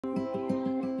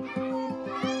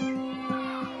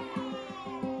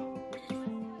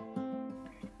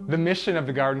The mission of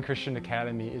the Garden Christian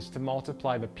Academy is to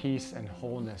multiply the peace and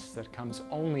wholeness that comes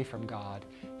only from God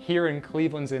here in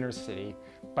Cleveland's inner city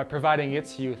by providing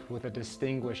its youth with a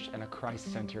distinguished and a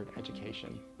Christ-centered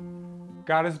education.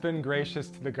 God has been gracious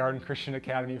to the Garden Christian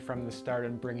Academy from the start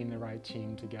in bringing the right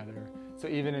team together. So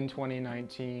even in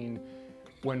 2019,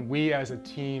 when we as a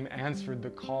team answered the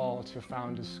call to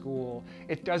found a school,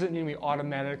 it doesn't mean we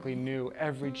automatically knew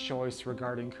every choice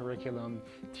regarding curriculum,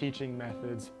 teaching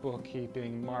methods,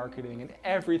 bookkeeping, marketing, and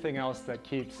everything else that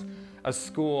keeps a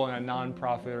school and a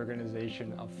nonprofit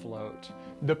organization afloat.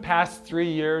 The past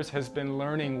 3 years has been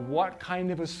learning what kind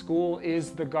of a school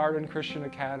is the Garden Christian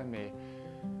Academy.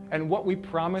 And what we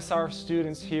promise our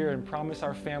students here and promise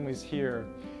our families here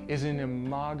is an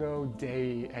Imago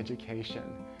Dei education.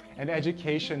 An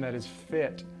education that is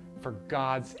fit for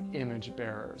God's image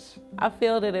bearers. I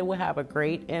feel that it will have a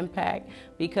great impact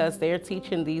because they're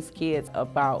teaching these kids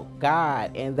about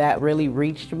God, and that really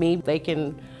reached me. They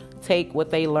can take what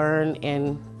they learn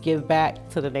and give back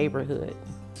to the neighborhood.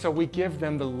 So we give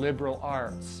them the liberal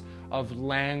arts of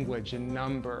language and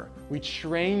number. We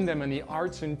train them in the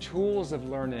arts and tools of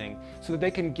learning so that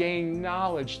they can gain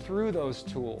knowledge through those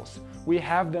tools. We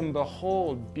have them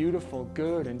behold beautiful,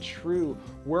 good, and true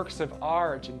works of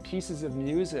art and pieces of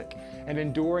music and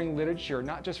enduring literature,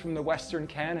 not just from the Western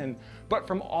canon, but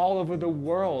from all over the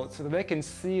world, so that they can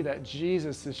see that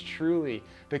Jesus is truly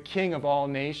the King of all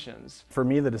nations. For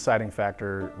me, the deciding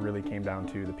factor really came down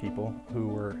to the people who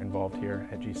were involved here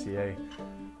at GCA.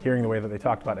 Hearing the way that they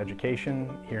talked about education,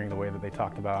 hearing the way that they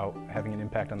talked about having an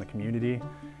impact on the community,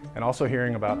 and also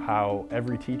hearing about how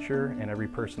every teacher and every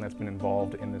person that's been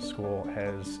involved in this school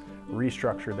has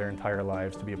restructured their entire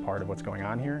lives to be a part of what's going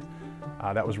on here.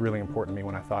 That was really important to me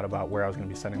when I thought about where I was going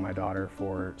to be sending my daughter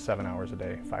for 7 hours a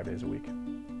day, 5 days a week.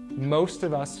 Most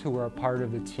of us who are a part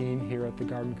of the team here at the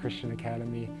Garden Christian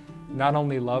Academy not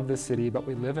only love the city, but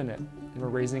we live in it, and we're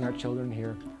raising our children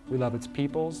here. We love its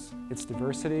peoples, its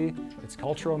diversity, its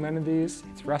cultural amenities,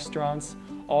 its restaurants,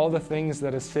 all the things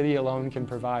that a city alone can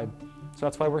provide. So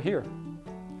that's why we're here.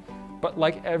 But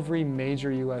like every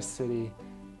major U.S. city,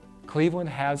 Cleveland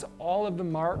has all of the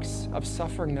marks of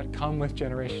suffering that come with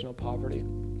generational poverty.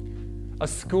 A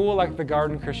school like the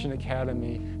Garden Christian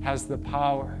Academy has the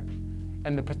power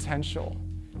and the potential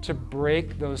to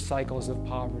break those cycles of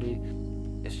poverty.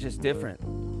 It's just different.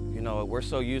 You know, we're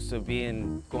so used to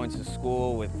going to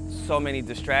school with so many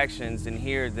distractions, and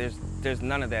here there's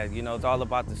none of that. You know, it's all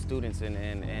about the students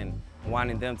and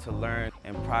wanting them to learn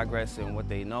and progress in what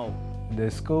they know.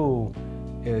 The school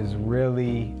is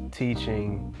really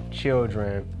teaching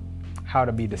children how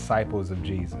to be disciples of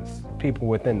Jesus. People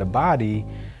within the body,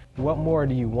 what more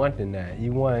do you want than that?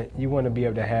 You want to be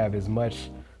able to have as much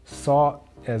salt,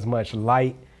 as much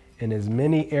light in as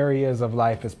many areas of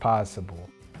life as possible.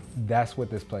 That's what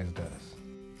this place does.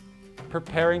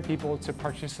 Preparing people to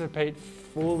participate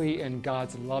fully in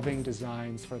God's loving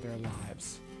designs for their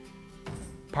lives.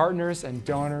 Partners and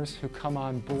donors who come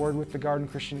on board with the Garden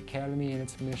Christian Academy and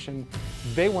its mission,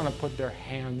 they want to put their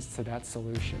hands to that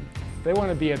solution. They want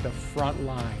to be at the front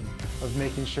line of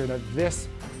making sure that this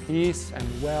peace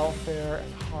and welfare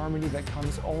and harmony that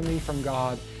comes only from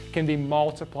God can be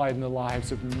multiplied in the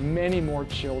lives of many more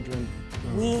children.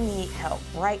 We need help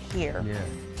right here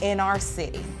in our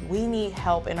city. We need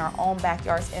help in our own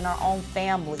backyards, in our own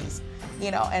families,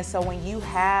 you know, and so when you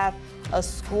have a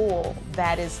school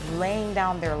that is laying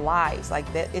down their lives,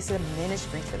 like that, it's a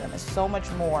ministry to them, it's so much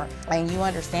more, and you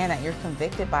understand that, you're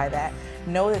convicted by that,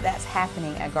 know that that's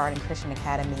happening at Garden Christian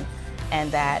Academy,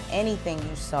 and that anything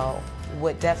you sow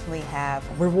would definitely have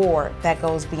reward that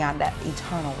goes beyond that,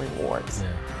 eternal rewards.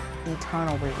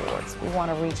 Eternal rewards. We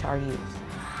want to reach our youth.